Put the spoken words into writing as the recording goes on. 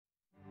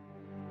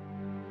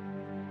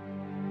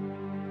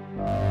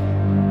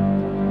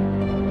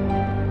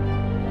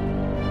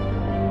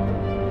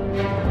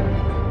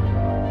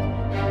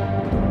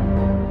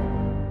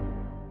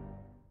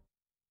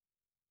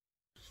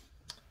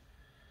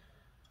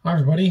Hi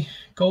everybody,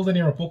 Golden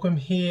Era Bookworm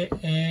here,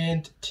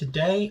 and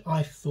today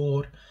I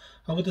thought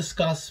I would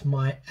discuss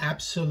my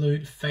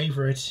absolute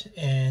favorite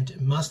and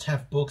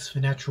must-have books for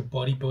natural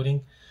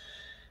bodybuilding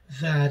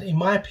that, in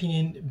my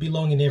opinion,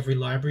 belong in every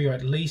library, or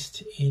at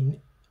least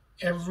in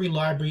every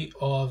library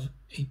of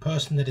a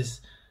person that is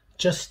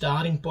just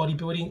starting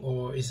bodybuilding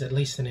or is at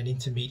least in an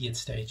intermediate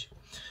stage.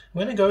 I'm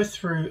going to go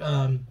through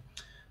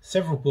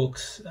several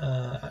books,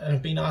 and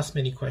I've been asked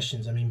many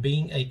questions. I mean,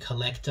 being a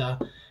collector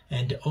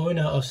and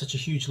owner of such a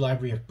huge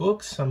library of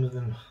books, some of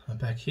them are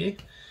back here,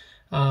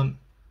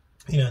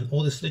 you know,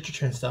 all this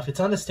literature and stuff, it's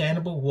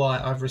understandable why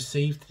I've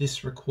received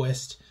this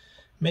request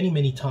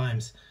many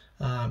times.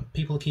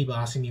 People keep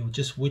asking me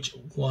just which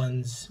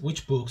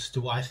books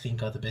do I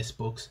think are the best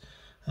books,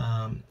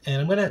 and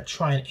I'm going to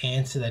try and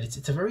answer that.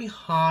 It's a very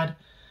hard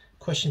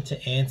question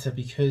to answer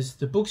because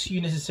the books you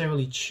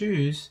necessarily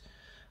choose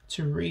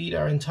to read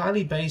are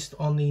entirely based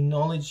on the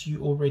knowledge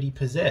you already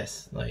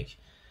possess. Like,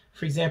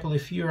 for example,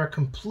 if you're a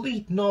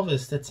complete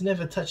novice that's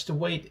never touched a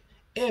weight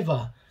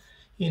ever,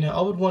 you know,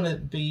 I would want to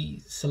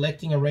be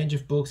selecting a range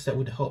of books that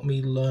would help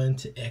me learn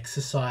to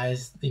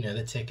exercise, you know,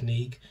 the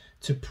technique,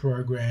 to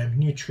program,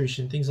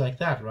 nutrition, things like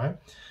that, right?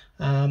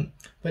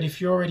 But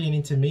if you're already an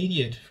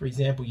intermediate, for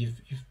example,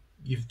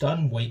 you've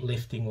done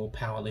weightlifting or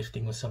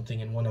powerlifting or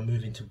something and want to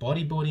move into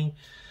bodybuilding,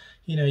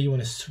 you know, you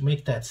want to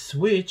make that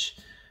switch.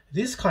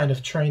 This kind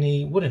of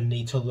trainee wouldn't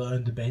need to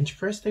learn the bench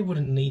press, they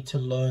wouldn't need to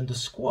learn the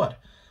squat,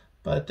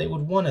 but they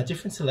would want a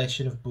different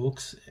selection of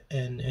books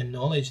and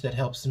knowledge that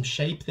helps them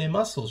shape their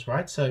muscles,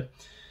 right? So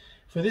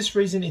for this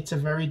reason, it's a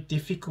very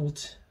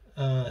difficult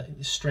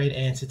straight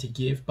answer to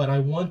give, but I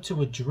want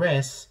to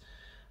address,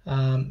 you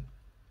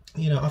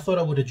know, I thought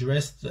I would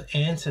address the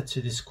answer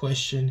to this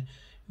question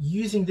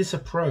using this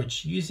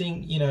approach,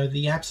 using, you know,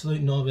 the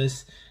absolute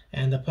novice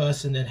and the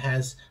person that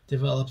has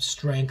developed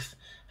strength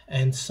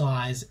and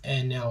size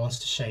and now wants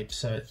to shape.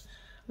 So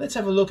let's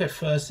have a look at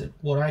first at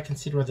what I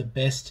consider are the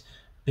best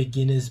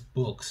beginners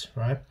books,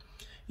 right?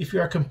 If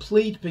you're a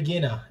complete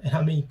beginner, and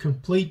I mean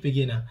complete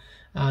beginner,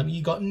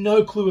 you got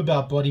no clue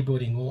about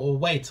bodybuilding or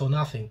weights or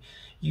nothing,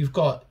 you've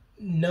got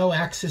no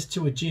access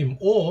to a gym,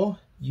 or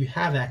you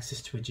have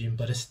access to a gym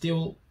but are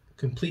still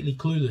completely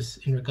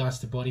clueless in regards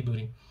to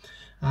bodybuilding,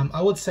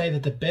 I would say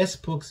that the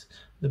best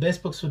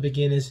books for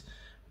beginners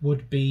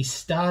would be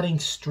Starting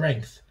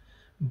Strength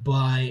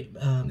by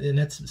and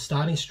that's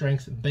Starting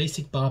Strength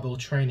Basic Barbell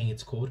Training,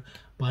 it's called,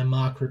 by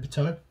Mark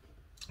Rippetoe.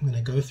 I'm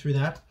going to go through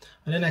that.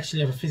 I don't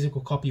actually have a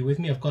physical copy with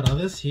me. I've got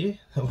others here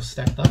that were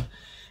stacked up,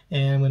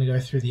 and I'm going to go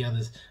through the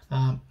others.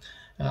 I'm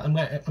going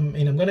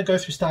to go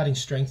through Starting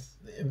Strength,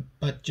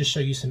 but just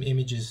show you some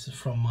images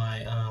from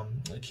my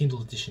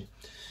Kindle edition.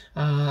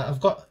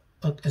 I've got,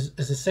 as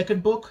a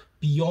second book,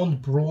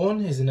 Beyond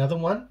Brawn is another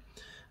one.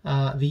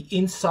 The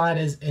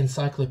Insider's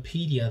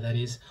Encyclopedia, that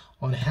is,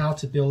 on how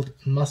to build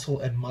muscle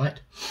and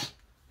might,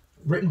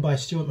 written by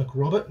Stuart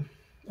McRobert.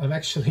 I've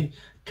actually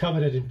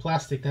covered it in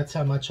plastic. That's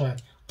how much I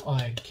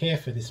care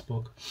for this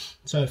book.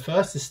 So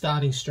first is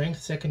Starting Strength,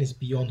 second is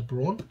Beyond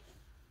Brawn.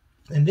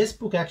 And this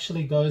book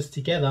actually goes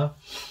together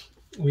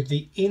with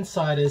the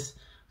Insider's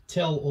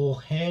Tell-All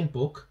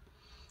Handbook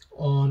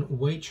on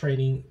weight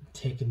training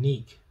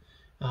technique.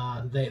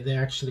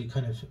 They're actually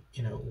kind of,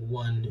 you know,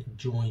 one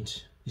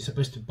joint. You're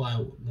supposed to buy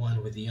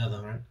one with the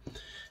other, right?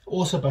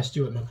 Also by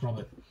Stuart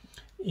McRobert.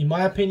 In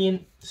my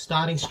opinion,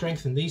 Starting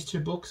Strength and these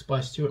two books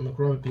by Stuart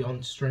McRobert,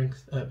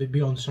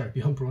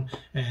 Beyond Brawn,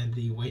 and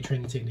the Weight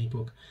Training Technique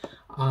book,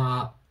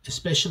 are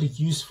especially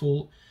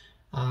useful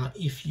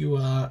if you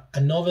are a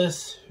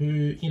novice who,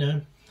 you know,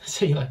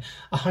 say like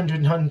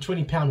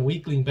 120 pound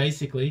weakling,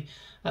 basically,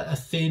 a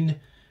thin,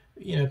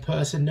 you know,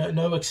 person,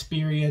 no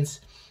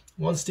experience,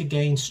 wants to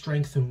gain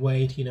strength and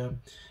weight. You know,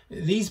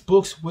 these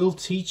books will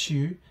teach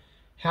you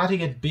how to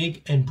get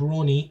big and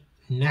brawny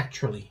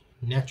naturally,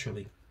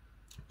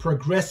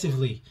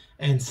 progressively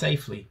and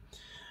safely.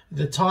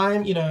 The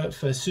time, you know,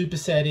 for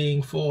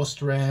supersetting,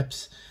 forced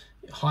reps,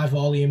 high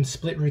volume,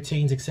 split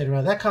routines,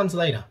 etc., that comes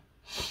later.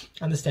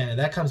 Understand it,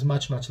 that comes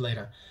much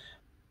later.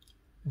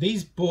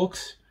 These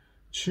books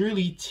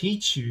truly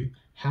teach you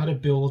how to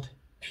build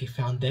a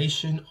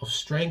foundation of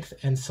strength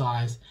and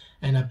size,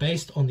 and are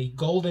based on the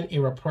golden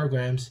era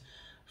programs,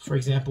 for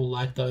example,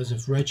 like those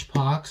of Reg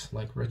Park's,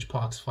 like Reg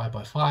Park's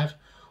 5x5,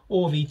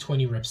 or the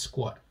 20 rep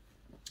squat.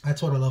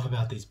 That's what I love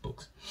about these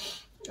books.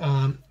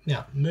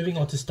 Now, moving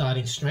on to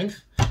Starting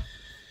Strength,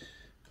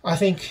 I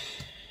think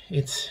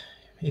it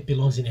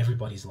belongs in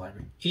everybody's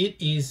library. It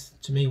is,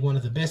 to me, one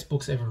of the best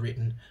books ever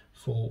written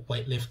for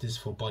weightlifters,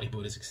 for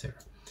bodybuilders, etc.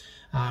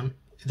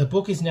 The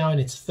book is now in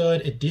its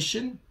third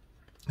edition.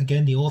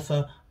 Again, the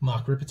author,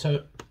 Mark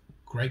Rippetoe,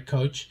 great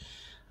coach.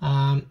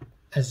 As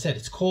I said,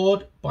 it's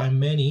called by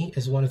many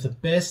as one of the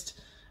best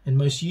and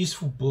most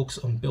useful books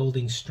on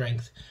building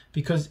strength,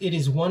 because it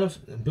is one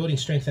of building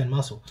strength and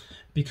muscle,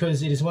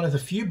 because it is one of the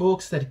few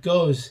books that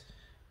goes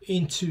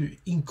into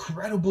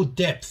incredible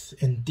depth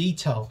and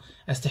detail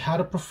as to how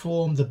to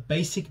perform the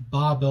basic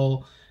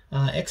barbell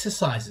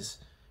exercises.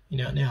 You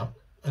know, now,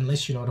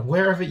 unless you're not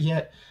aware of it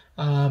yet,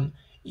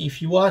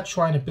 if you are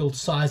trying to build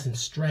size and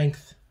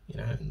strength, you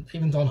know,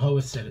 even Don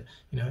Howarth said it,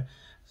 you know,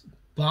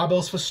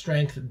 barbells for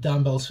strength,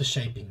 dumbbells for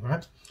shaping,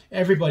 right?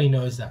 Everybody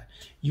knows that.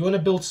 You want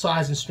to build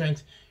size and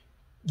strength,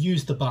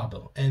 use the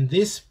barbell. And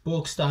this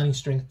book, Starting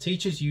Strength,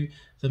 teaches you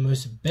the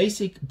most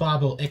basic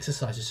barbell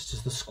exercises, such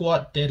as the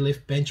squat,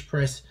 deadlift, bench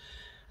press,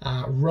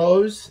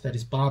 rows, that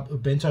is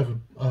bent over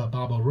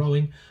barbell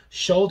rowing,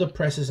 shoulder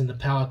presses, and the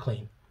power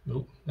clean.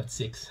 Oh, that's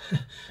 6.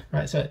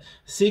 Right, so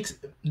six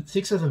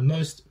of the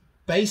most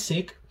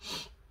basic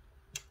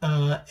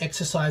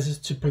exercises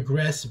to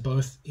progress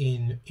both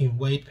in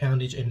weight,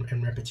 poundage,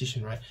 and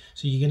repetition, right?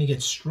 So you're going to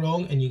get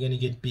strong and you're going to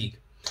get big.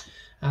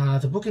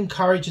 The book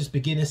encourages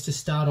beginners to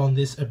start on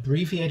this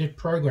abbreviated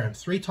program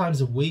 3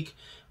 times a week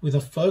with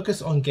a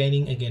focus on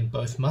gaining, again,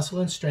 both muscle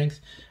and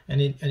strength.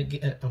 And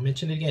I'll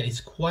mention it again,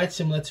 it's quite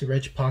similar to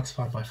Reg Park's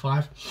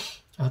 5x5.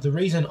 The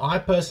reason I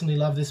personally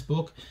love this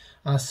book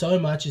so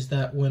much is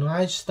that when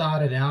I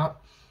started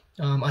out,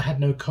 I had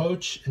no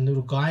coach and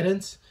little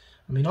guidance.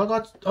 I mean, I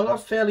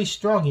got fairly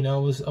strong, you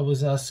know. I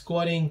was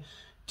squatting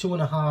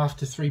 2.5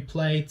 to 3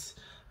 plates.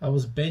 I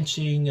was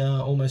benching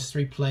almost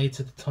 3 plates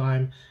at the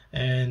time,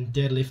 and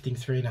deadlifting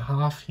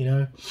 3.5, you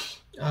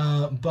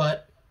know.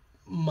 But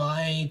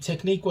my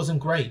technique wasn't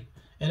great,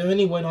 and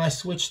only when I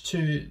switched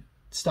to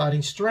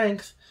Starting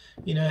Strength,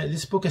 you know,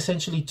 this book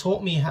essentially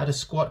taught me how to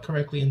squat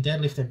correctly and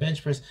deadlift and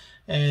bench press,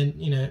 and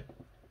you know,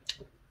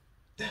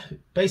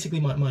 basically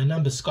my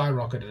numbers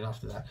skyrocketed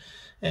after that.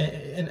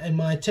 And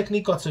my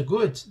technique got so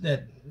good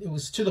that it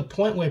was to the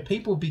point where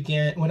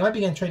when I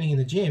began training in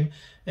the gym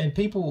and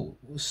people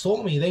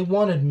saw me, they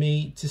wanted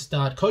me to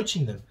start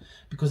coaching them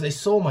because they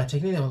saw my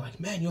technique. They were like,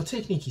 man, your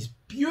technique is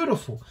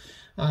beautiful.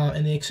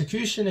 And the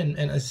execution, and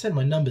as I said,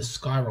 my numbers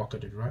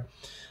skyrocketed,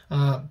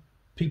 right?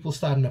 People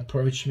started to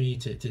approach me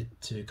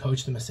to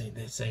coach them.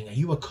 They're saying, are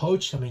you a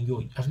coach? I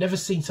mean, I've never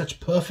seen such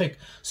perfect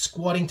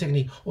squatting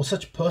technique or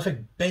such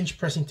perfect bench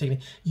pressing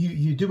technique.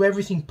 You do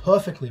everything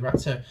perfectly, right?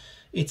 So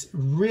it's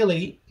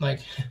really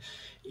like,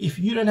 if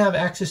you don't have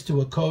access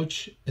to a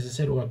coach, as I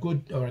said, or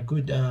a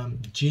good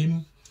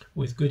gym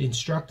with good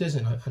instructors,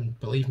 and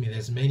believe me,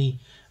 there's many.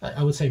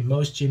 I would say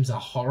most gyms are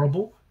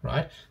horrible,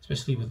 right?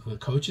 Especially with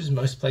coaches.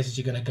 Most places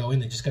you're going to go in,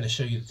 they're just going to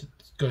show you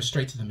go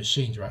straight to the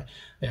machines, right?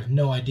 They have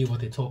no idea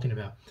what they're talking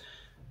about.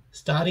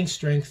 Starting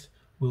Strength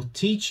will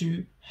teach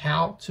you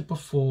how to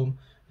perform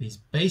these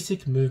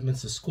basic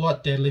movements: the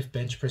squat, deadlift,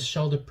 bench press,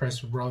 shoulder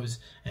press, rows,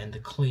 and the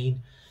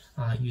clean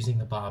using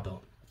the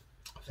barbell.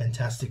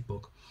 Fantastic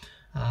book.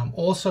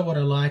 Also, what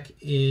I like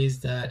is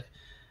that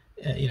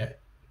you know,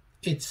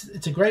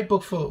 it's a great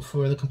book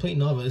for the complete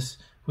novice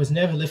who has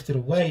never lifted a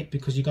weight,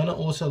 because you're going to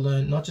also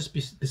learn, not just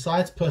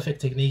besides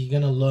perfect technique, you're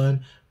going to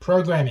learn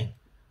programming.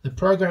 The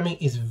programming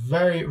is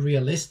very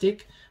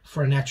realistic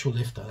for a natural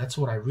lifter. That's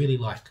what I really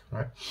like,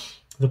 right?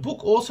 The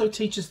book also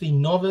teaches the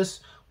novice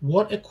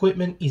what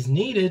equipment is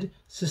needed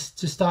to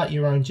start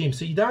your own gym.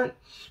 So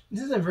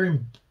this is a very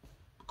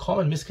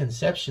common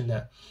misconception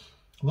that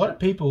a lot of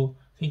people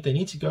think they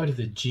need to go to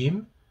the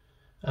gym.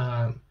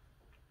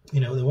 You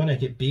know, they want to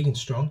get big and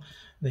strong.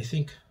 They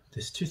think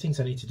there's 2 things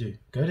I need to do: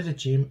 go to the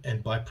gym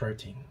and buy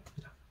protein.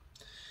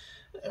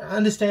 I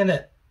understand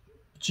that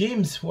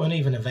gyms weren't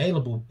even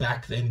available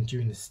back then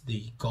during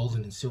the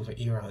golden and silver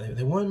era.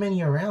 There weren't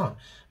many around.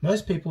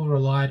 Most people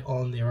relied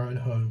on their own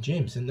home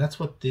gyms, and that's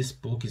what this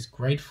book is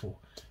great for,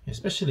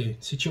 especially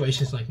in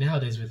situations like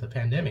nowadays with the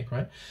pandemic,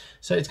 right?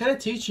 So it's going to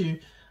teach you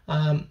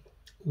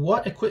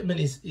what equipment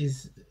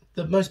is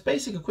the most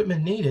basic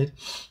equipment needed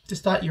to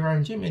start your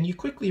own gym, and you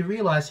quickly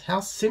realize how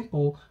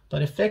simple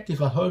but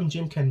effective a home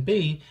gym can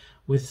be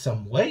with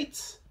some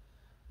weights,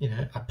 you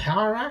know, a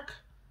power rack,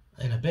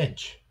 and a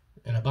bench,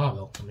 and a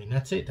barbell. I mean,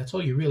 that's it. That's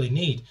all you really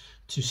need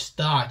to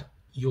start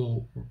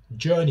your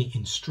journey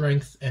in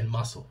strength and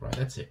muscle, right?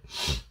 That's it.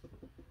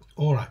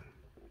 All right,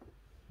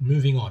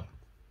 moving on.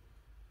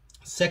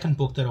 Second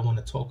book that I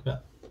want to talk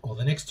about, or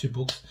the next 2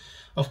 books,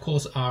 of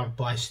course, are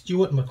by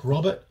Stuart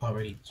McRobert. I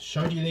already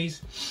showed you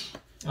these.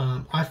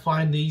 I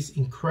find these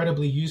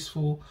incredibly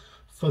useful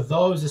for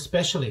those,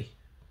 especially,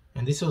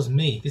 and this was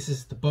me, this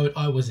is the boat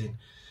I was in,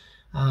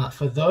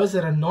 for those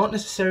that are not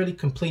necessarily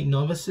complete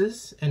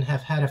novices and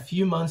have had a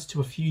few months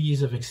to a few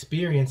years of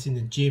experience in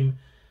the gym,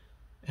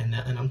 and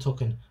I'm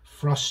talking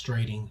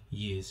frustrating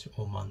years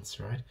or months,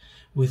 right,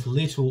 with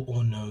little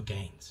or no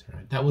gains,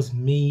 right? That was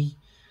me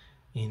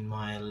in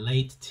my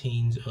late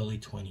teens, early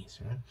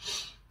 20s, right?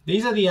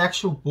 These are the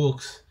actual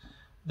books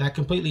that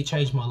completely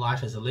changed my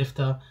life as a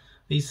lifter.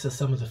 These are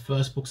some of the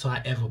first books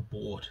I ever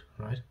bought,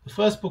 right? The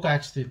first book I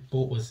actually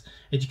bought was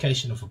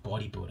Education of a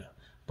Bodybuilder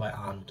by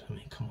Arnold. I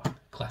mean, come on,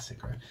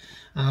 classic, right?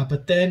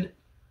 But then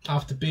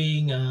after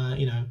being,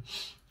 you know,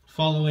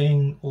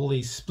 following all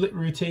these split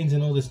routines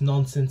and all this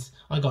nonsense,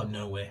 I got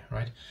nowhere,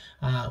 right?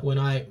 When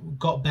I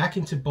got back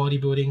into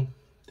bodybuilding,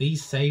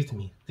 these saved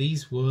me.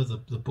 These were the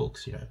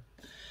books, you know.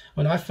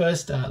 When I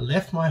first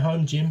left my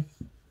home gym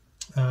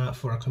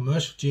for a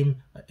commercial gym,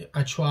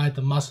 I tried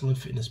the muscle and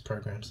fitness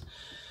programs.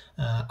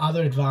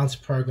 Other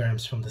advanced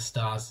programs from the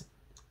stars,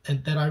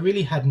 and that I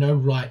really had no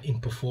right in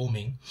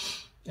performing.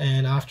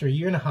 And after a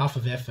year and a half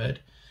of effort,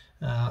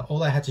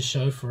 all I had to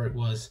show for it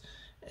was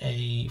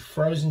a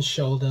frozen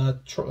shoulder,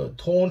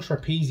 torn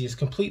trapezius,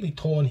 completely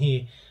torn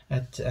here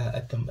at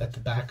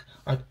the back.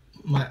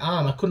 My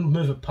arm, I couldn't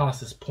move it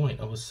past this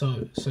point. I was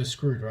so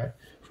screwed, right,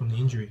 from the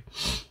injury.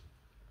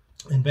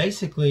 And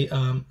basically,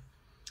 I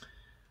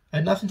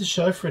had nothing to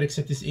show for it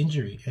except this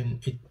injury. And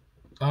it,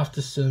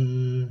 after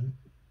some,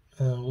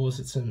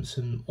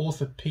 some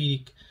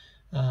orthopedic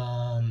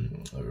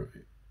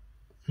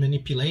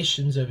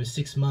manipulations over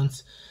 6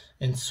 months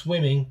and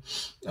swimming,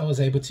 I was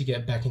able to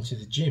get back into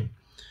the gym.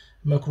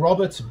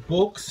 McRobert's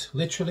books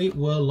literally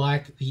were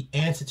like the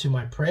answer to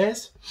my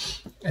prayers,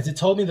 as it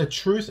told me the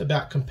truth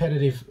about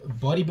competitive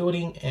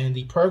bodybuilding and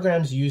the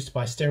programs used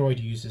by steroid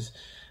users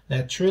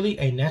that truly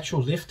a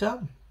natural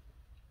lifter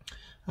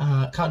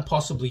can't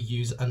possibly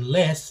use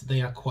unless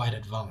they are quite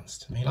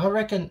advanced. I mean, I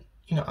reckon,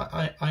 you know,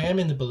 I am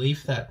in the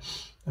belief that,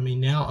 I mean,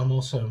 now I'm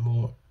also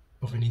more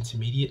of an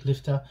intermediate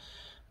lifter,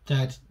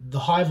 that the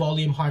high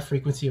volume, high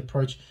frequency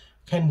approach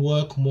can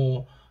work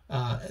more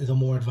the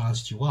more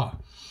advanced you are.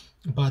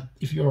 But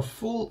if you're a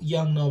full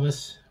young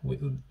novice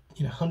with,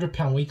 you know,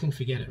 100-pound weakling,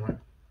 forget it, right?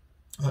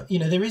 You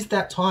know, there is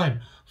that time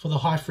for the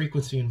high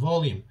frequency and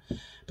volume.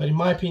 But in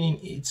my opinion,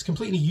 it's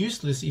completely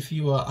useless if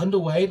you are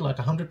underweight, like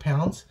 100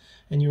 pounds,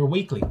 and you're a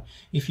weakling.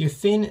 If you're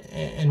thin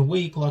and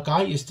weak, like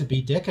I used to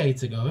be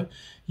decades ago,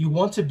 you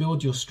want to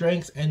build your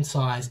strength and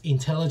size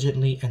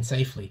intelligently and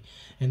safely.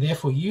 And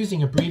therefore,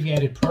 using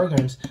abbreviated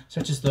programs,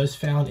 such as those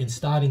found in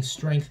Starting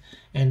Strength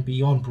and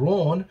Beyond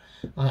Brawn,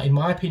 in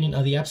my opinion,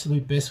 are the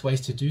absolute best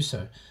ways to do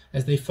so,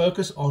 as they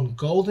focus on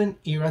golden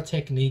era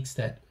techniques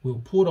that will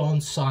put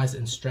on size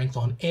and strength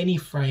on any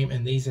frame,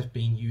 and these have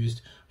been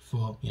used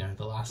for, you know,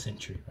 the last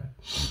century,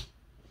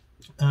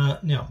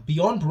 right? Now,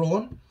 Beyond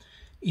Brawn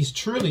is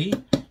truly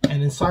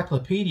an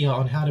encyclopedia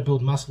on how to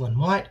build muscle and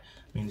might. I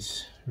mean,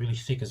 it's really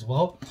thick as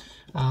well.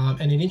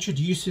 And it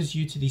introduces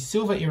you to the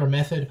silver era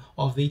method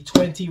of the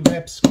 20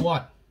 rep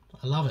squat.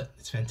 I love it.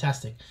 It's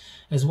fantastic.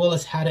 As well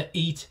as how to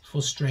eat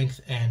for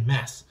strength and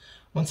mass.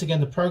 Once again,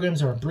 the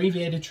programs are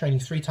abbreviated, training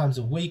 3 times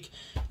a week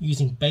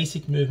using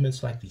basic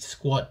movements like the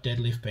squat,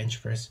 deadlift,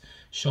 bench press,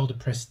 shoulder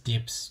press,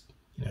 dips,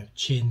 you know,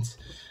 chins.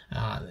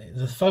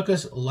 The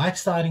focus, like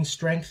Starting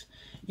Strength,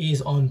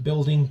 is on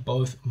building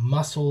both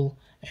muscle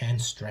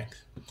and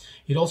strength.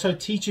 It also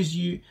teaches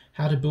you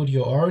how to build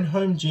your own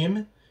home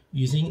gym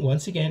using,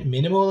 once again,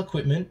 minimal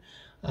equipment,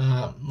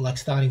 like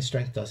Starting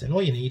Strength does. And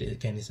all you need,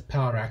 again, is a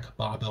power rack,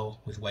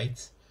 barbell with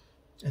weights,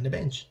 and a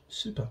bench.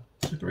 Super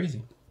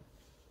easy.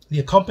 The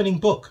accompanying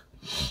book,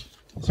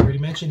 as I already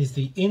mentioned, is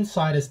the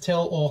Insider's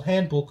Tell-All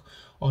Handbook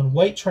on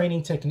Weight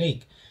Training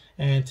Technique.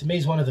 And to me,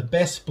 is one of the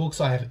best books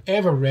I have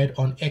ever read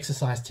on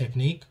exercise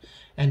technique,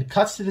 and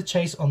cuts to the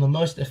chase on the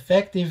most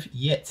effective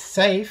yet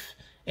safe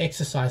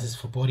exercises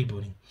for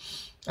bodybuilding.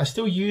 I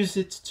still use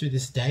it to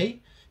this day.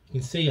 You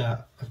can see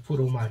I've put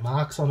all my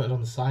marks on it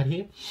on the side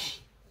here,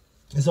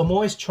 as I'm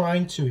always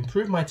trying to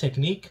improve my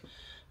technique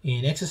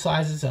in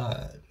exercises.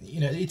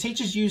 You know, it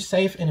teaches you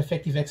safe and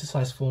effective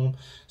exercise form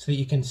so that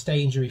you can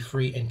stay injury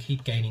free and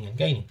keep gaining and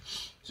gaining.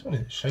 Just want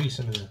to show you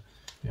some of the,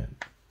 you know,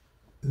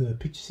 the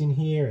pictures in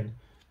here, and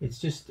it's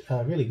just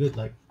really good.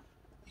 Like,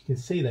 you can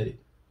see that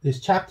there's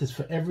chapters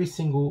for every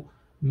single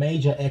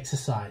major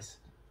exercise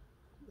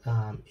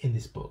in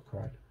this book,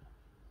 right?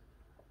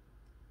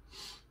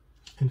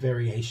 And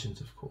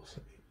variations, of course.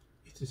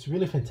 It's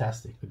really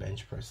fantastic, the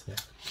bench press there.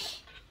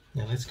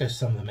 Now let's go to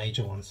some of the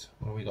major ones.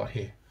 What do we got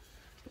here?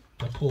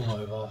 The pull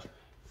over.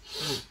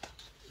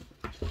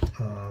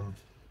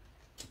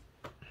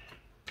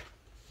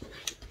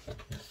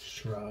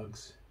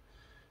 Shrugs.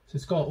 So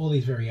it's got all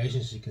these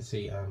variations, as you can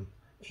see.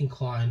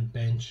 Incline,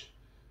 bench,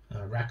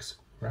 rack.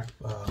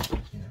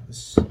 You know,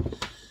 it's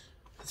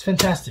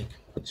fantastic.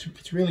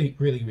 It's really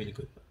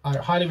good. I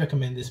highly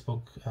recommend this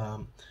book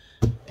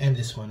and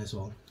this one as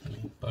well. I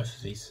mean, both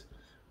of these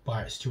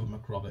by Stuart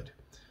McRobert.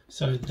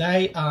 So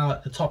they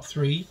are the top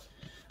 3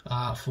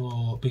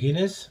 for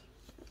beginners.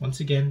 Once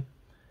again,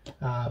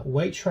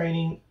 weight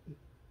training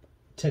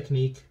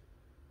technique.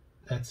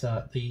 That's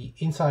the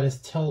Insider's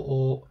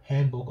Tell-All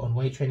Handbook on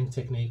Weight Training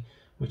Technique,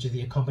 which is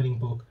the accompanying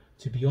book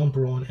to Beyond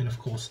Brawn, and of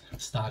course,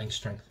 Starting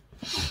Strength.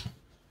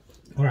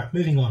 All right,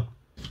 moving on.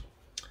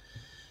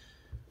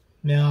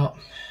 Now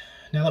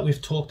that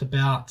we've talked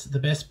about the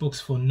best books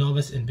for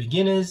novice and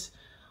beginners,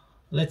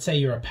 let's say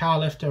you're a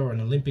powerlifter or an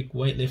Olympic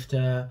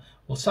weightlifter,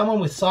 or someone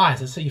with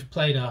size. Let's say you've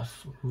played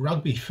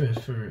rugby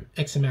for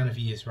X amount of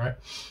years, right?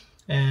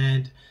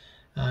 And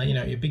you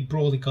know, you're a big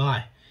brawly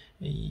guy.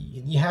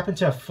 You happen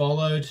to have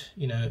followed,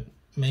 you know,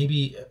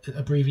 maybe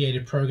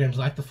abbreviated programs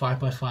like the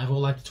 5x5 or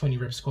like the 20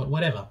 rep squat,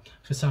 whatever,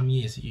 for some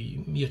years.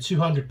 You're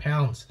 200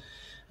 pounds,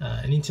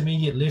 an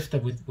intermediate lifter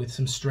with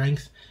some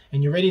strength,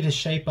 and you're ready to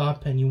shape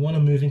up and you want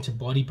to move into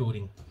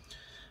bodybuilding.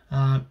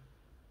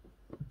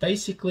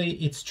 Basically,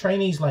 it's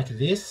trainees like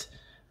this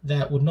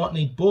that would not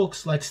need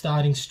books like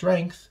Starting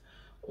Strength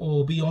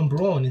or Beyond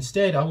Brawn.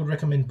 Instead, I would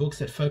recommend books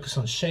that focus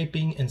on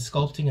shaping and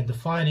sculpting and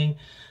defining,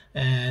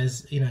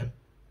 as, you know,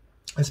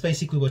 that's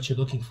basically what you're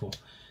looking for.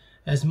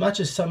 as much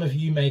as some of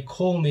you may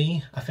call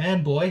me a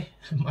fanboy,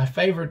 my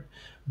favorite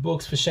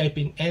books for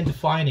shaping and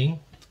defining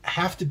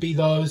have to be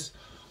those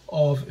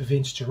of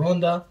Vince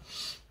Gironda,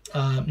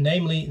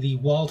 namely the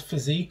Wild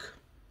Physique,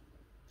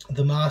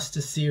 the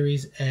Master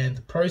Series, and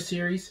the Pro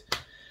Series.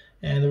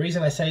 And the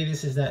reason I say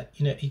this is that,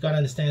 you got to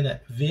understand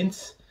that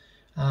Vince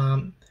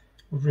would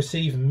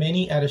receive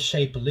many out of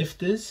shape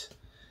lifters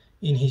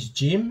in his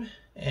gym,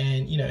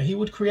 and he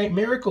would create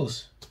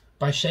miracles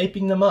by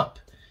shaping them up.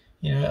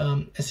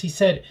 As he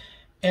said,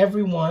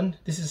 everyone,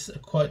 this is a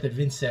quote that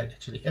Vince said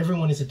actually,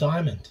 everyone is a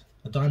diamond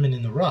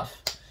in the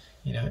rough.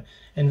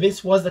 And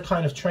Vince was the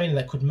kind of trainer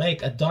that could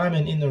make a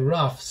diamond in the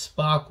rough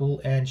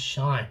sparkle and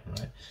shine,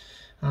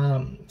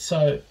 right?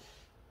 So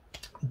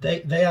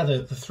they are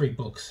the three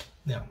books.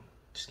 Now,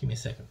 just give me a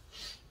second.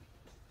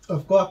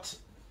 I've got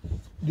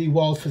the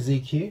Wild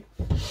Physique here.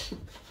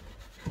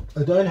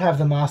 I don't have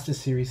the Master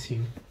Series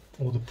here,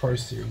 or the Pro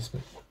Series,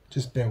 but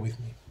just bear with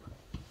me.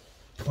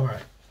 All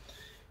right,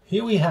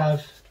 here we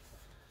have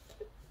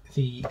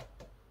the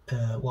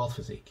Wild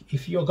Physique.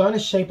 If you're going to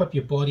shape up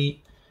your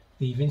body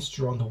the Vince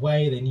Gironda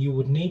way, then you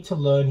would need to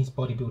learn his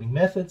bodybuilding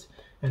methods,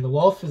 and the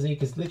Wild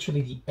Physique is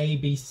literally the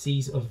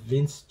ABCs of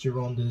Vince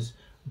Gironda's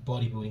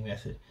bodybuilding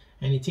method,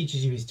 and it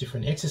teaches you his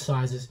different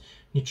exercises,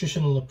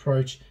 nutritional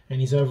approach, and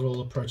his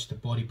overall approach to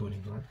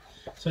bodybuilding, right?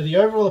 So the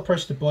overall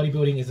approach to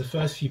bodybuilding is the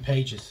first few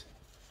pages,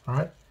 all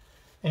right?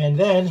 And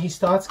then he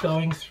starts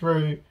going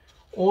through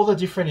all the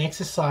different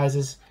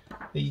exercises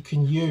that you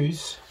can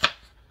use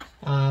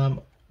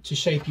to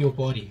shape your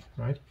body,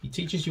 right? He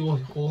teaches you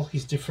all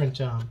his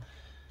different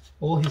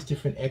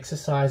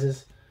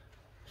exercises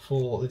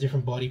for the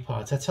different body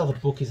parts. That's how the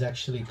book is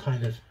actually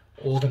kind of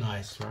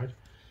organized, right?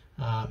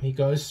 He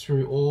goes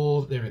through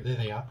all, there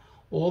they are,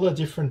 all the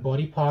different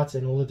body parts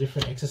and all the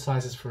different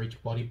exercises for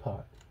each body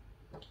part.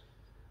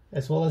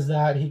 As well as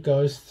that, he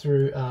goes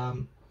through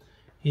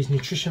his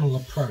nutritional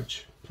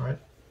approach, right?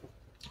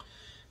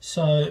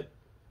 So,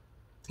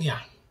 yeah,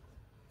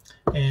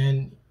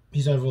 and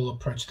his overall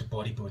approach to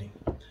bodybuilding.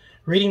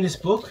 Reading this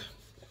book,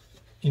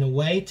 in a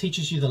way,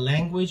 teaches you the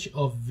language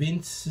of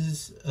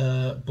Vince's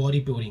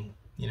bodybuilding.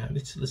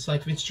 It's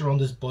like Vince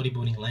Gironda's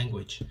bodybuilding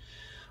language.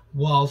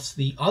 Whilst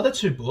the other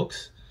two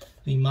books,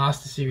 the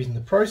Master Series and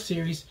the Pro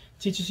Series,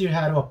 teaches you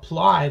how to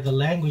apply the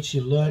language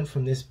you learned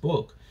from this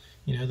book.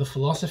 The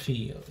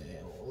philosophy,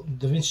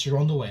 the Vince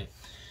Gironda way.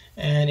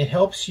 And it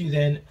helps you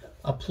then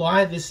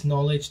apply this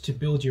knowledge to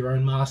build your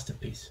own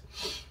masterpiece.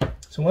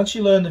 So once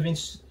you learn the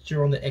Vince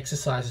Gironda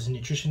exercises and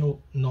nutritional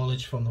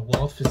knowledge from the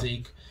Wild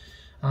Physique,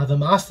 the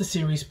Master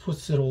Series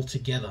puts it all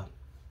together.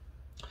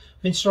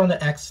 Vince Gironda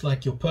acts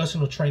like your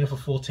personal trainer for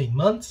 14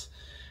 months.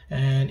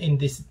 And in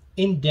this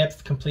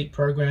in-depth complete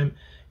program,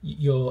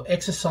 your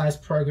exercise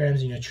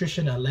programs, your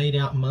nutrition are laid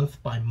out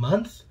month by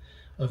month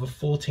over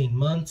 14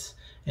 months.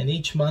 And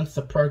each month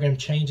the program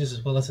changes,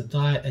 as well as the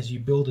diet, as you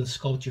build and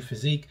sculpt your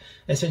physique.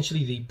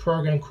 Essentially, the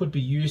program could be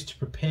used to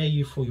prepare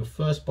you for your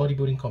first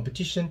bodybuilding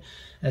competition.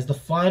 As the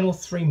final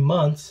 3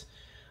 months,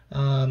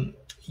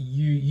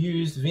 you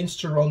use Vince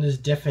Gironda's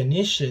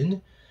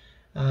definition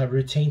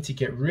routine to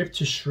get ripped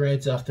to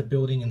shreds after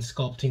building and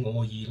sculpting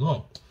all year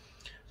long.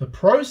 The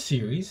Pro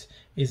Series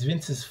is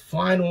Vince's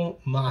final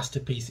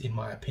masterpiece, in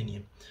my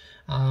opinion,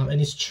 and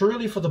it's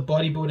truly for the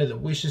bodybuilder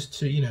that wishes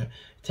to,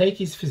 take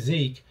his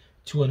physique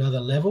to another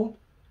level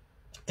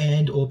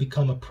and or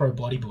become a pro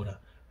bodybuilder,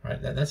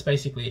 right? That's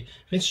basically it.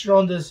 Vince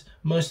Gironda's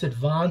most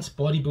advanced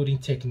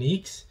bodybuilding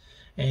techniques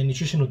and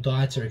nutritional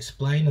diets are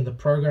explained, and the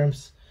program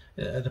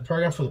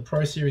for the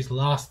Pro Series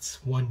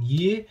lasts 1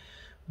 year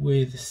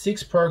with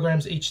 6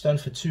 programs, each done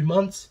for 2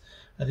 months.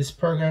 This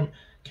program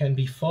can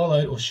be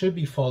followed, or should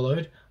be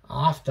followed,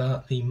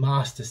 after the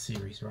Master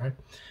Series, right?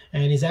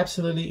 And is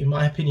absolutely, in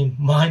my opinion,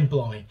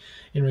 mind-blowing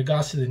in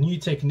regards to the new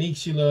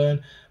techniques you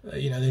learn,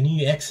 the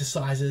new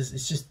exercises.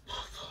 It's just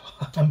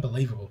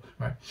unbelievable,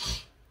 right?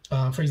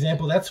 For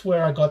example, that's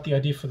where I got the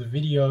idea for the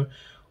video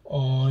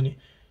on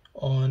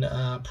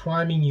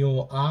priming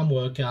your arm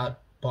workout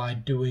by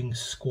doing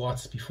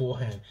squats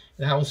beforehand.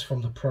 That was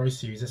from the Pro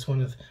Series. That's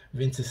one of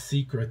Vince's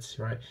secrets,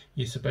 right?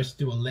 You're supposed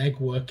to do a leg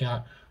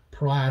workout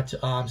prior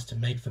to arms to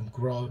make them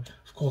grow.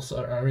 Of course,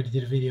 I already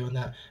did a video on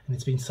that, and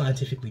it's been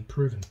scientifically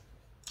proven.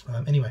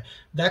 Anyway,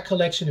 that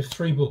collection of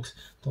 3 books,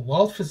 the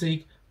Wild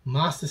Physique,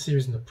 Master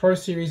Series, and the Pro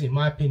Series, in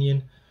my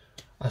opinion,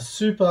 are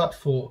super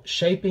for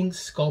shaping,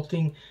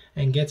 sculpting,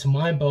 and gets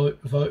my vote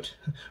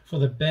for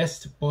the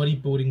best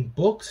bodybuilding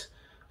books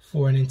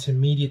for an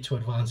intermediate to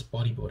advanced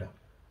bodybuilder.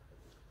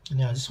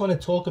 Now, I just want to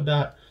talk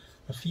about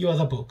a few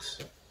other books.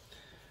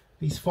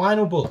 These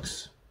final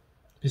books,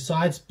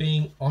 besides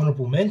being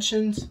honorable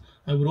mentions,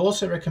 I would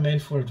also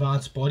recommend for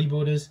advanced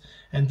bodybuilders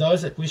and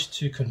those that wish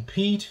to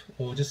compete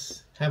or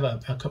just have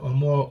a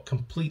more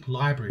complete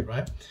library,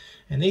 right?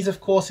 And these, of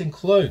course,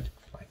 include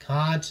I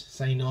Can't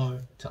Say No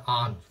to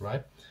Arnold,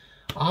 right?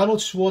 Arnold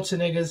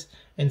Schwarzenegger's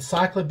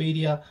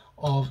Encyclopedia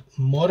of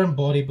Modern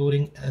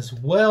Bodybuilding, as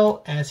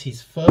well as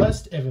his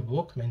first ever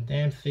book, man,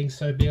 damn thing's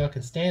so big I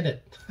can stand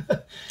it,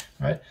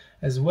 right?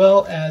 As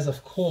well as,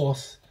 of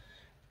course,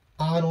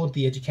 Arnold,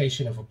 The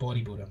Education of a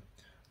Bodybuilder.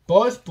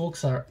 Both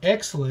books are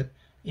excellent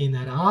in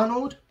that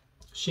Arnold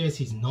shares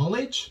his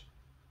knowledge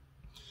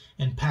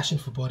and passion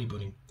for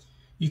bodybuilding.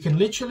 You can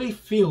literally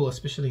feel,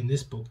 especially in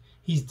this book,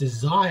 his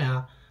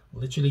desire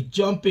literally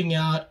jumping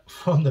out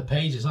from the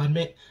pages. I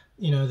admit,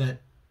 that,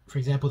 for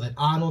example, that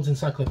Arnold's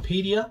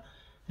encyclopedia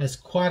has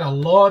quite a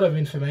lot of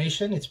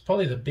information. It's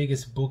probably the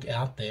biggest book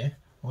out there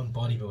on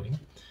bodybuilding.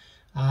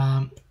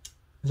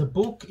 The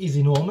book is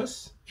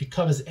enormous. It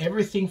covers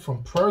everything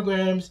from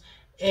programs,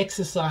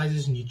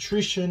 exercises,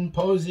 nutrition,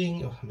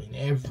 posing,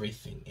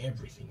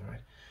 everything,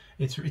 right?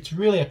 It's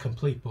really a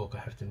complete book, I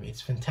have to admit.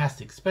 It's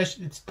fantastic.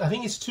 Especially, I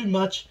think it's too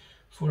much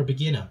for a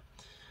beginner.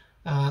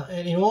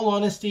 And in all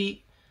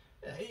honesty,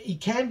 it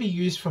can be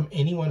used from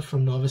anyone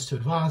from novice to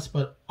advanced,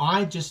 but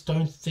I just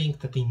don't think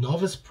that the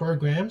novice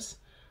programs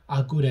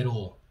are good at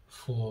all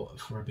for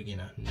a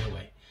beginner. No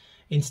way.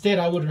 Instead,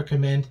 I would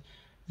recommend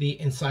the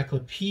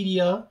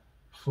encyclopedia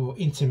for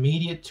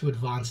intermediate to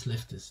advanced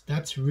lifters.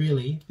 That's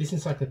really, this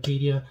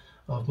encyclopedia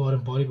of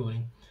modern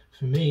bodybuilding,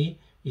 for me,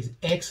 is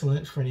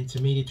excellent for an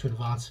intermediate to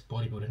advanced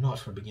bodybuilder, not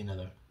for a beginner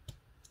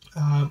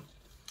though.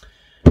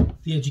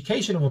 The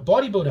Education of a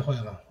Bodybuilder,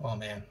 however, oh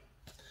man,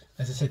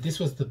 as I said, this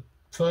was the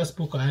first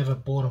book I ever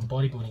bought on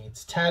bodybuilding.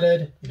 It's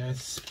tattered,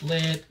 it's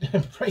split,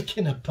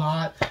 breaking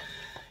apart.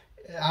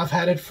 I've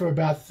had it for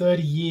about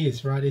 30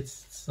 years, right?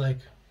 It's like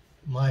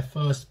my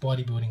first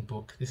bodybuilding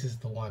book. This is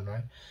the one,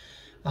 right?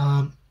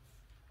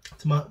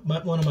 It's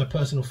one of my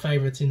personal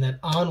favorites, in that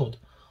Arnold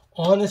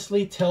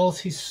honestly tells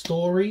his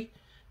story,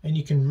 and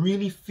you can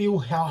really feel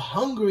how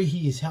hungry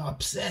he is, how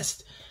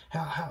obsessed,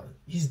 how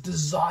his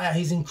desire,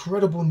 his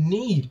incredible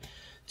need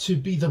to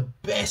be the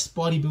best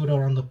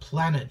bodybuilder on the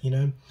planet.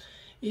 In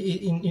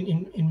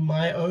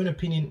my own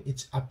opinion,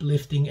 it's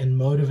uplifting and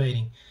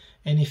motivating.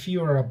 And if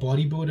you are a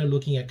bodybuilder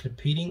looking at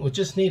competing, or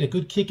just need a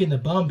good kick in the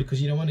bum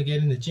because you don't want to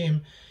get in the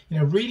gym,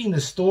 reading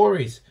the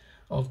stories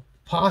of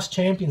past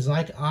champions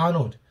like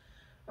Arnold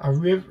are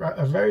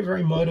very,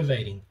 very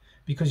motivating,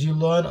 because you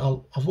learn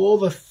of all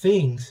the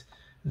things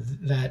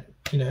that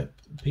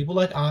people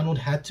like Arnold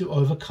had to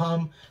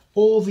overcome,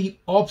 all the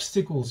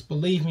obstacles.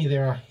 Believe me,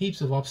 there are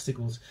heaps of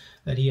obstacles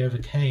that he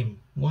overcame,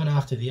 one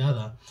after the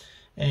other,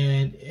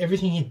 and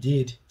everything he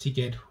did to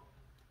get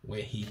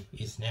where he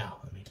is now.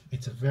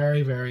 It's a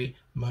very, very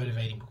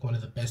motivating book, one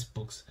of the best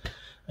books,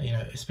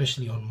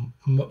 especially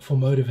for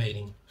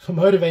motivating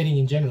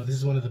in general. This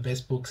is one of the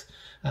best books,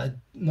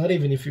 not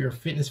even if you're a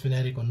fitness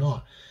fanatic or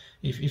not.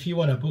 If you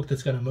want a book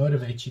that's going to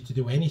motivate you to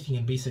do anything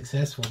and be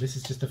successful, this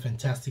is just a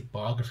fantastic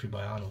biography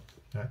by Arnold.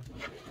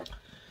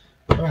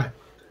 All right,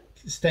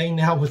 staying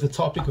now with the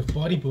topic of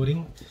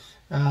bodybuilding,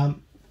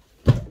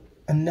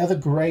 another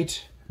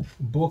great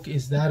book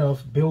is that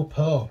of Bill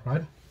Pearl,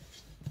 right?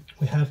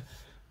 We have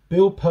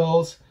Bill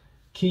Pearl's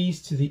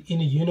Keys to the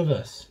Inner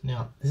Universe.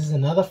 Now, this is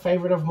another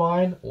favorite of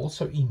mine,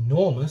 also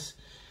enormous.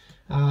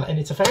 And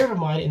it's a favorite of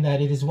mine in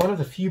that it is one of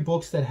the few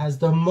books that has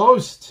the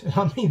most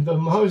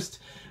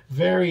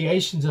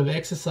variations of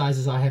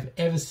exercises I have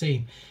ever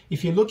seen.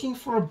 If you're looking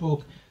for a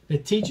book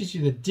that teaches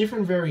you the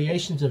different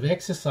variations of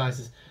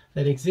exercises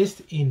that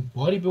exist in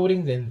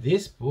bodybuilding, then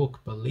this book,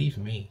 believe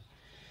me,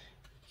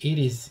 it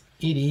is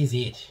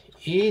it.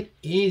 It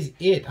is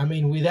it.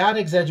 Without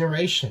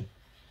exaggeration,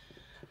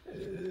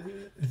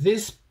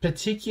 this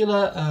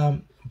particular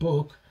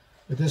book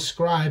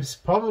describes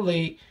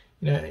probably,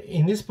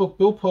 in this book,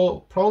 Bill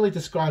Pearl probably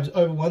describes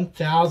over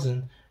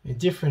 1,000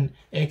 different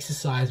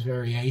exercise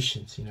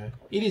variations.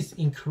 It is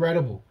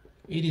incredible.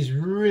 It is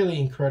really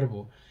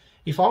incredible.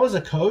 If I was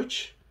a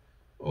coach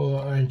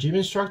or a gym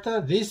instructor,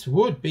 this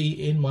would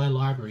be in my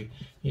library.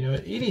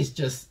 It is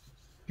just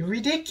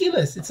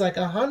ridiculous. It's like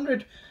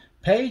 100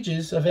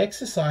 pages of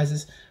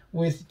exercises,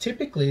 with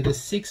typically the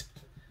six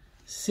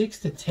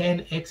to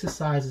 10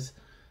 exercises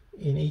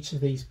in each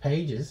of these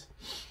pages,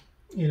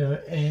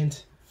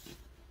 and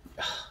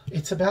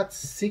it's about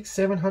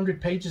 600-700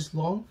 pages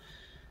long,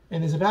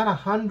 and there's about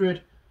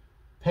 100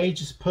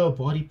 pages per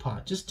body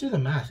part. Just do the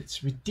math.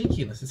 It's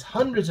ridiculous. It's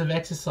hundreds of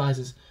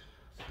exercises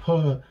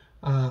per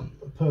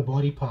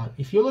body part.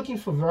 If you're looking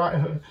for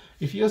variety,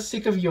 if you're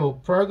sick of your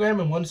program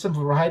and want some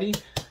variety,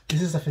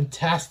 this is a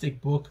fantastic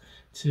book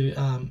to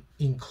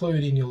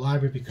include in your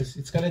library, because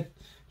it's going to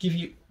give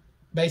you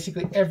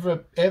basically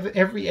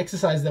every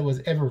exercise that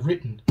was ever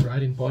written,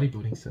 right, in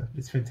bodybuilding. So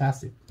it's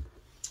fantastic.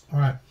 All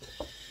right,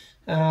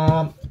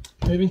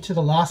 moving to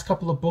the last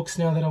couple of books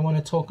now that I want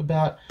to talk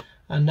about.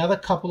 Another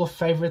couple of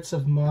favorites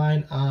of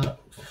mine are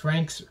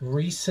Frank's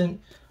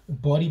recent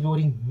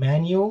bodybuilding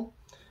manual,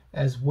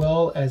 as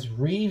well as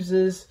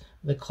Reeves's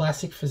The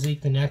Classic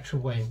Physique the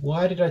Natural Way.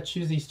 Why did I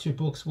choose these two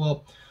books?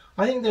 Well,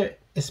 I think they're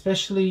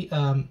especially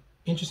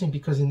interesting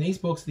because in these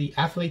books the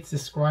athletes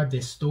describe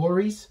their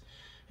stories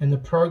and the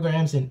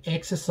programs and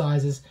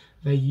exercises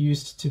they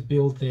used to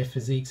build their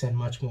physiques and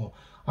much more.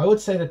 I would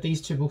say that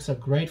these two books are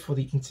great for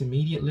the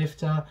intermediate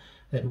lifter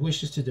that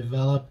wishes to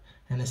develop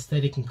an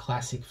aesthetic and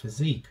classic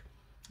physique.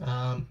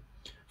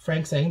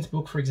 Frank Zane's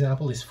book, for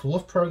example, is full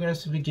of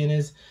programs for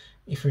beginners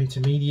for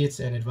intermediates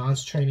and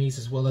advanced trainees,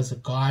 as well as a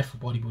guide for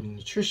bodybuilding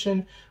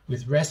nutrition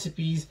with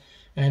recipes,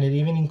 and it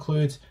even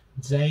includes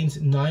Zane's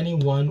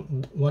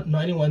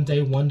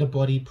 91-day Wonder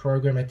Body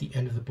program at the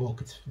end of the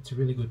book. It's a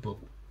really good book.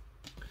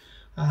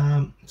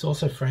 It's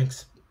also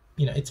Frank's,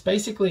 it's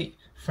basically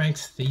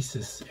Frank's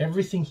thesis.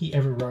 Everything he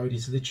ever wrote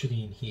is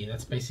literally in here.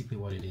 That's basically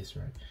what it is,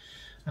 right?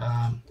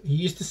 He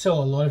used to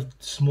sell a lot of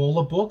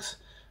smaller books,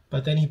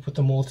 but then he put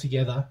them all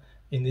together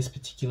in this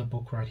particular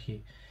book right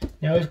here.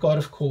 Now we've got,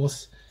 of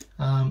course,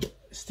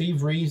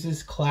 Steve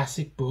Reeves's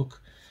classic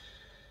book.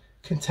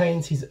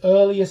 Contains his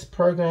earliest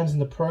programs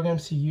and the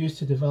programs he used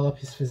to develop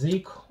his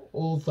physique,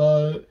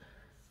 although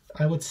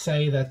I would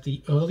say that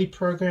the early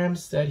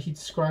programs that he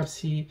describes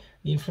here,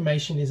 the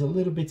information is a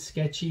little bit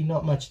sketchy,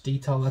 not much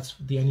detail. That's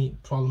the only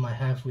problem I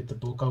have with the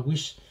book. I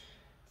wish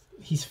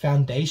his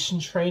foundation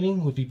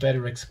training would be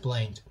better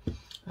explained.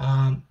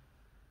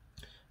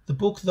 The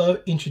book, though,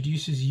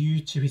 introduces you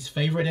to his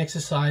favorite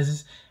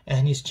exercises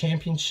and his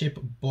championship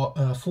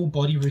full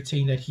body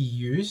routine that he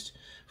used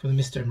for the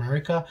Mr.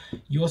 America.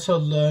 You also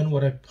learn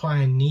what a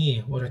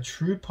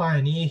true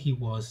pioneer he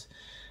was,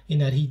 in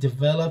that he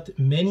developed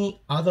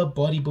many other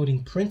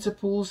bodybuilding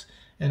principles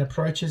and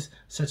approaches,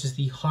 such as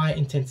the high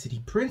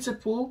intensity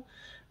principle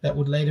that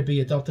would later be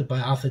adopted by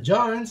Arthur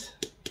Jones.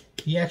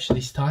 He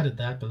actually started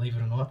that, believe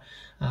it or not,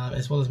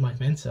 as well as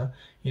Mike Mensa.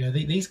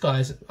 These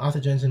guys,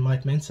 Arthur Jones and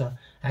Mike Mensa,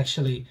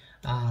 actually,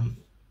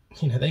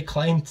 they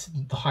claimed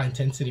the high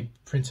intensity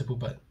principle,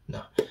 but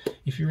no.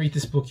 If you read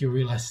this book, you'll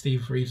realize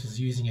Steve Reeves was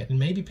using it, and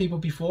maybe people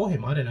before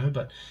him, I don't know,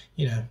 but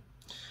yeah,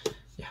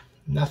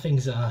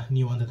 nothing's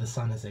new under the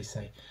sun, as they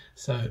say.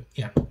 So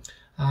yeah,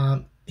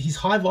 his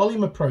high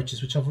volume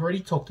approaches, which I've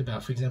already talked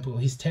about, for example,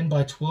 his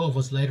 10x12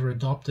 was later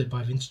adopted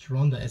by Vince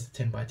Gironda as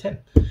the 10x10.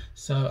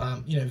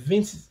 So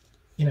Vince,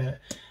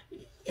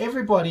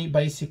 everybody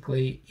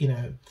basically,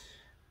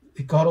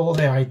 got all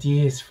their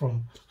ideas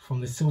from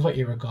the Silver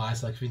Era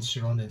guys like Vince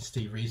Gironda and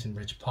Steve Reeves and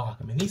Reg Park.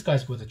 I mean, these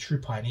guys were the true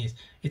pioneers.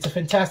 It's a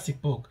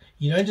fantastic book.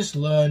 You don't just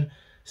learn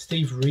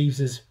Steve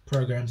Reeves's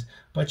programs,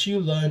 but you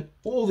learn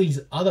all these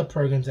other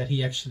programs that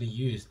he actually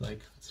used.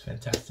 Like, it's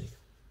fantastic.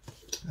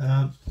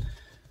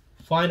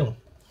 Final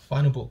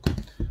book.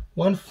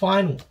 One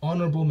final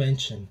honorable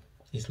mention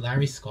is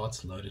Larry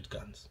Scott's Loaded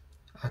Guns,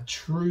 a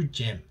true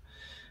gem.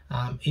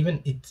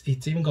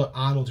 It's even got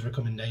Arnold's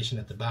recommendation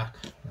at the back,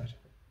 right?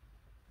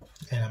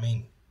 And I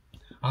mean,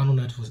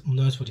 Arnold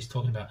knows what he's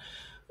talking about.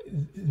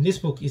 This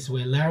book is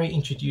where Larry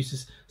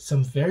introduces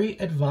some very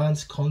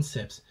advanced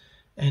concepts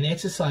and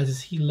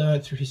exercises he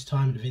learned through his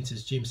time at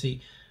Vince's gym. See,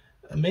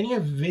 many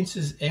of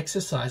Vince's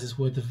exercises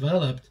were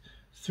developed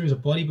through the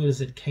bodybuilders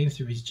that came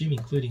through his gym,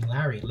 including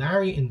Larry.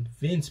 Larry and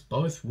Vince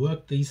both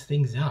worked these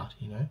things out,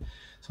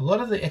 So a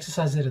lot of the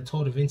exercises that are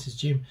taught at Vince's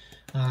gym,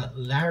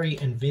 Larry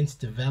and Vince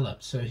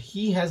developed. So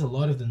he has a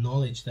lot of the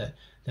knowledge that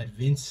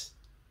Vince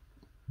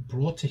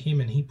brought to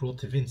him and he brought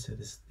to Vince. So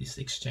this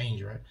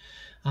exchange, right?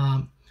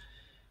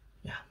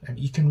 Yeah, and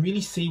you can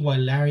really see why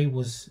Larry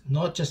was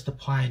not just a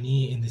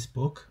pioneer in this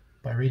book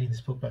by reading this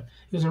book, but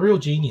he was a real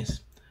genius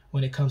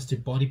when it comes to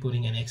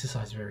bodybuilding and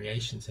exercise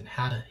variations and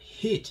how to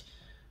hit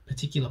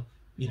particular,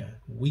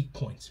 weak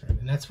points, right?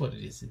 And that's what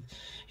it is.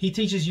 He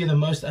teaches you the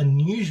most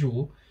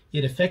unusual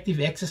yet effective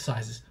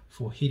exercises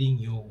for hitting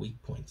your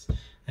weak points.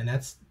 And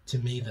that's, to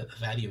me, the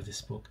value of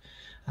this book.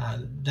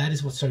 That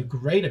is what's so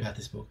great about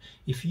this book.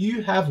 If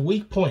you have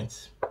weak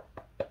points,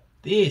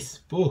 this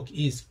book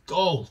is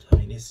gold. I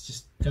mean, it's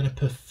just going to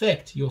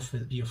perfect your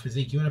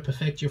physique. You want to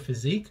perfect your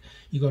physique,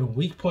 you got a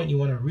weak point, you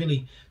want to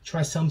really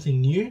try something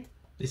new,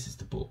 this is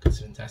the book. It's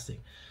fantastic.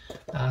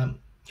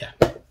 Yeah.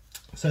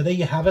 So there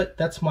you have it.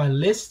 That's my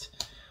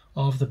list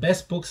of the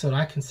best books that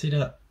I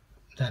consider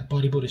that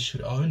bodybuilders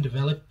should own,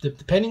 develop,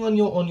 depending on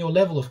your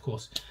level, of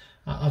course.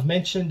 I've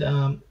mentioned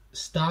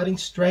Starting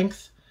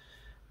Strength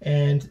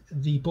and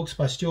the books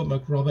by Stuart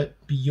McRobert,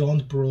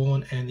 Beyond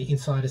Brawn, and the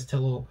Insiders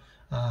Tell All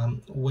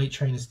Weight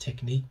Trainers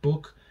Technique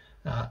book.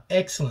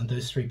 Excellent,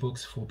 those three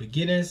books for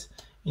beginners.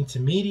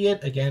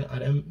 Intermediate, again, I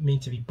don't mean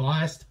to be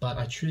biased, but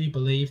I truly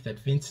believe that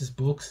Vince's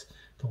books,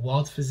 The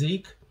Wild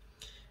Physique,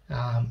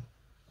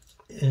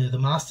 the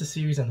Master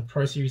Series and the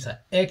Pro Series, are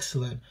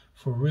excellent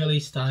for really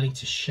starting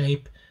to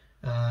shape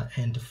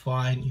and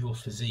define your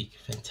physique.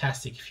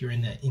 Fantastic if you're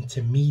in that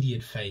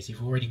intermediate phase.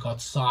 You've already got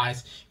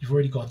size, you've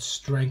already got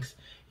strength,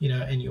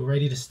 and you're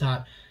ready to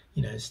start,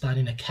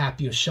 starting to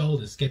cap your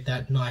shoulders, get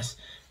that nice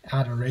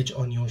outer edge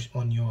on your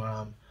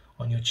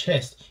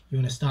chest. You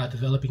want to start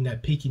developing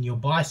that peak in your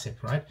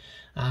bicep, right?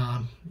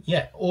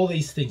 Yeah, all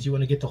these things. You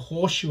want to get the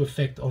horseshoe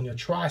effect on your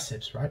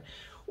triceps, right?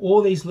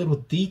 All these little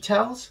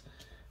details,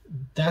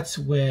 that's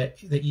where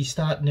that you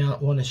start now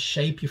want to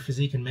shape your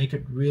physique and make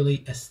it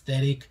really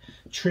aesthetic.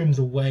 Trim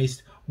the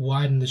waist,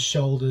 widen the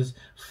shoulders,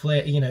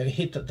 flare,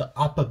 hit the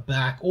upper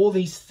back, all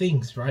these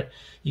things, right?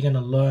 You're going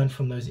to learn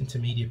from those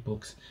intermediate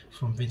books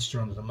from Vince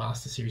Gironda, the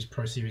Master Series,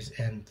 Pro Series,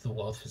 and the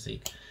Wild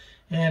Physique.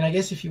 And I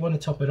guess if you want to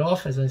top it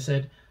off, as I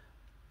said,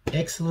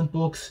 excellent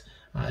books.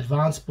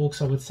 Advanced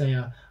books, I would say,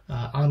 are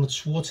Arnold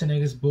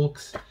Schwarzenegger's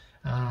books,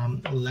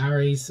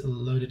 Larry's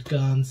Loaded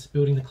Guns,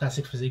 Building the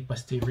Classic Physique by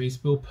Steve Reeves,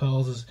 Bill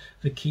Pearl's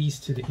The Keys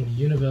to the Inner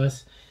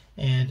Universe,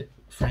 and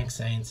Frank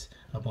Zane's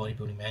A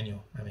Bodybuilding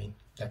Manual. I mean,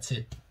 that's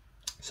it.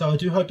 So I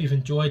do hope you've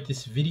enjoyed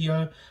this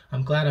video.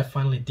 I'm glad I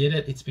finally did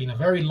it. It's been a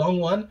very long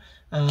one,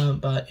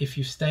 but if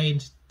you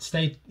stayed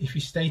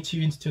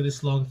tuned to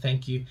this long,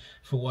 thank you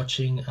for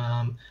watching.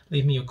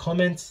 Leave me your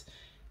comments,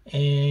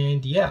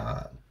 and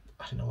yeah,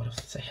 I don't know what else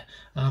to say.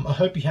 I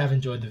hope you have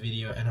enjoyed the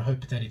video, and I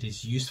hope that it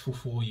is useful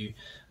for you.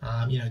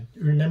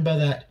 Remember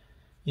that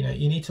you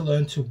need to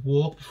learn to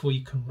walk before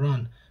you can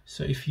run.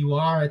 So if you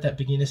are at that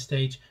beginner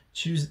stage,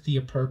 choose the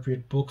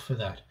appropriate book for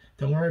that.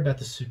 Don't worry about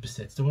the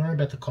supersets. Don't worry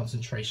about the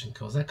concentration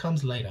curls. That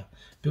comes later.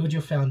 Build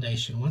your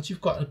foundation. Once you've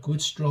got a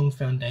good, strong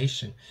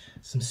foundation,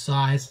 some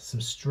size,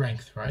 some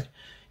strength, right?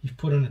 You've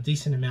put on a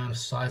decent amount of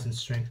size and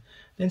strength,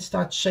 then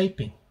start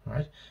shaping,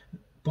 right?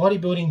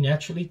 Bodybuilding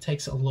naturally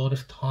takes a lot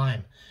of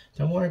time.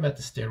 Don't worry about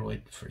the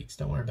steroid freaks.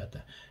 Don't worry about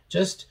that.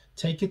 Just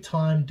take your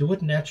time, do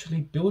it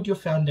naturally, build your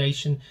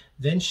foundation,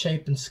 then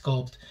shape and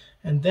sculpt,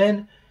 and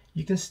then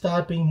you can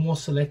start being more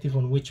selective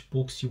on which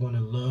books you want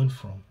to learn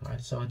from,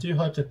 right? So I do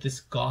hope that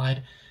this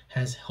guide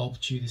has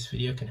helped you. This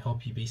video can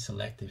help you be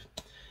selective.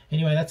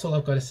 Anyway, that's all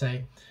I've got to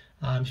say.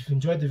 If you've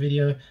enjoyed the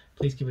video,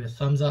 please give it a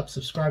thumbs up,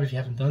 subscribe if you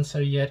haven't done so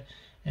yet,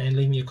 and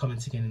leave me your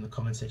comments again in the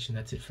comment section.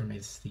 That's it from me.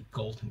 This is the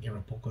Golden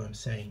Era Bookworm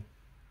saying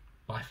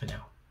bye for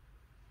now.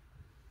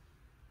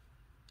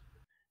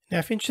 Now,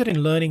 if you're interested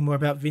in learning more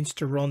about Vince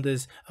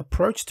Gironda's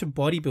approach to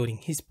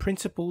bodybuilding, his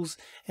principles,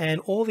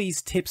 and all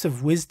these tips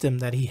of wisdom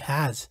that he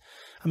has,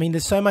 I mean,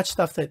 there's so much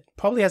stuff that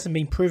probably hasn't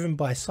been proven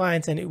by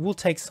science, and it will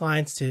take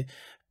science to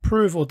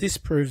prove or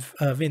disprove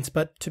Vince.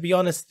 But to be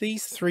honest,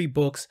 these 3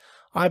 books,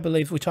 I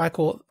believe, which I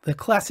call the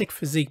Classic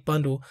Physique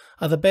Bundle,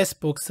 are the best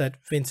books that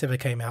Vince ever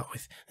came out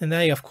with. And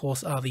they, of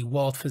course, are the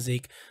Wild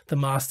Physique, the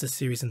Master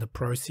Series, and the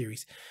Pro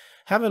Series.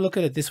 Have a look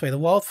at it this way. The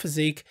Wild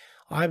Physique,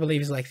 I believe,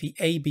 is like the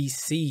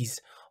ABCs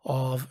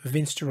of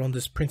Vince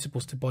Gironda's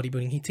principles to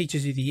bodybuilding. He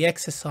teaches you the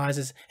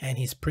exercises and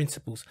his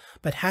principles,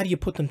 but how do you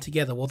put them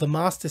together? Well, the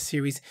Master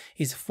Series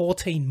is a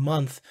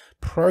 14-month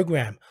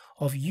program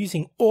of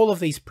using all of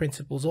these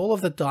principles, all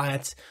of the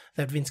diets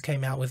that Vince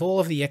came out with, all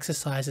of the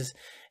exercises,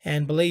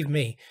 and believe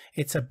me,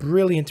 it's a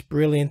brilliant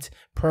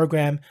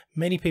program.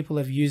 Many people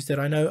have used it.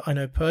 I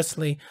know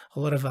personally a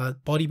lot of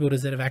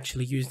bodybuilders that have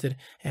actually used it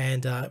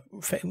and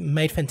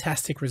made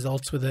fantastic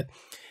results with it.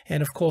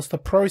 And of course, the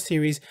Pro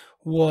Series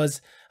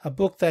was a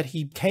book that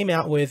he came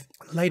out with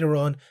later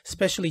on,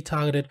 specially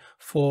targeted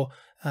for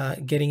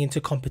getting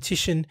into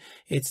competition.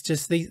 It's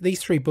just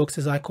these 3 books,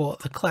 as I call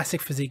it, the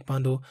Classic Physique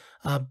Bundle,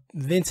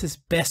 Vince's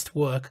best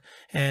work,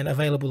 and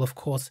available, of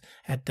course,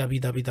 at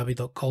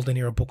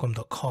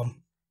www.goldenerabookworm.com.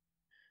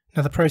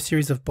 Now, the Pro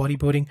Series of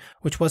Bodybuilding,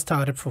 which was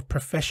targeted for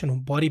professional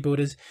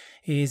bodybuilders,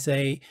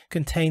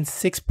 contains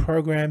 6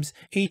 programs,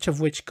 each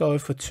of which go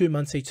for 2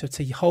 months each. So it's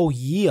a whole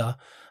year,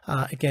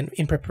 again,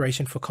 in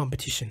preparation for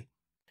competition.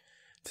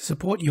 To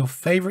support your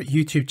favorite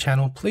YouTube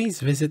channel,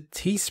 please visit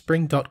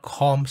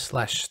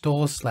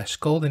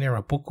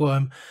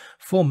teespring.com/stores/goldenerabookworm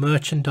for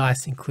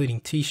merchandise,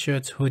 including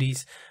t-shirts,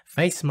 hoodies,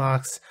 face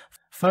masks,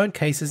 phone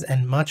cases,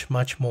 and much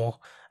more.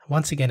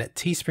 Once again, at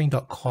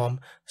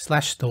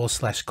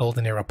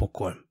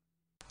teespring.com/stores/goldenerabookworm.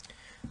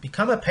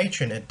 Become a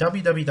patron at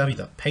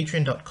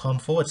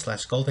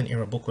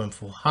www.patreon.com/goldenerabookworm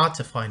for hard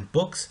to find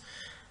books,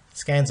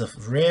 scans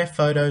of rare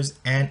photos,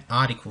 and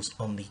articles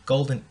on the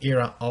golden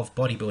era of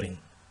bodybuilding.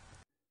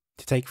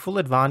 To take full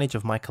advantage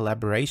of my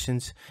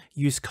collaborations,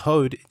 use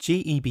code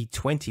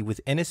GEB20 with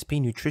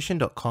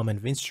nspnutrition.com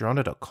and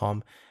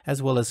vincegironda.com,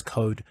 as well as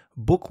code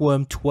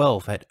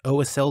bookworm12 at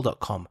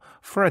osl.com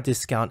for a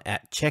discount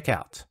at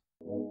checkout.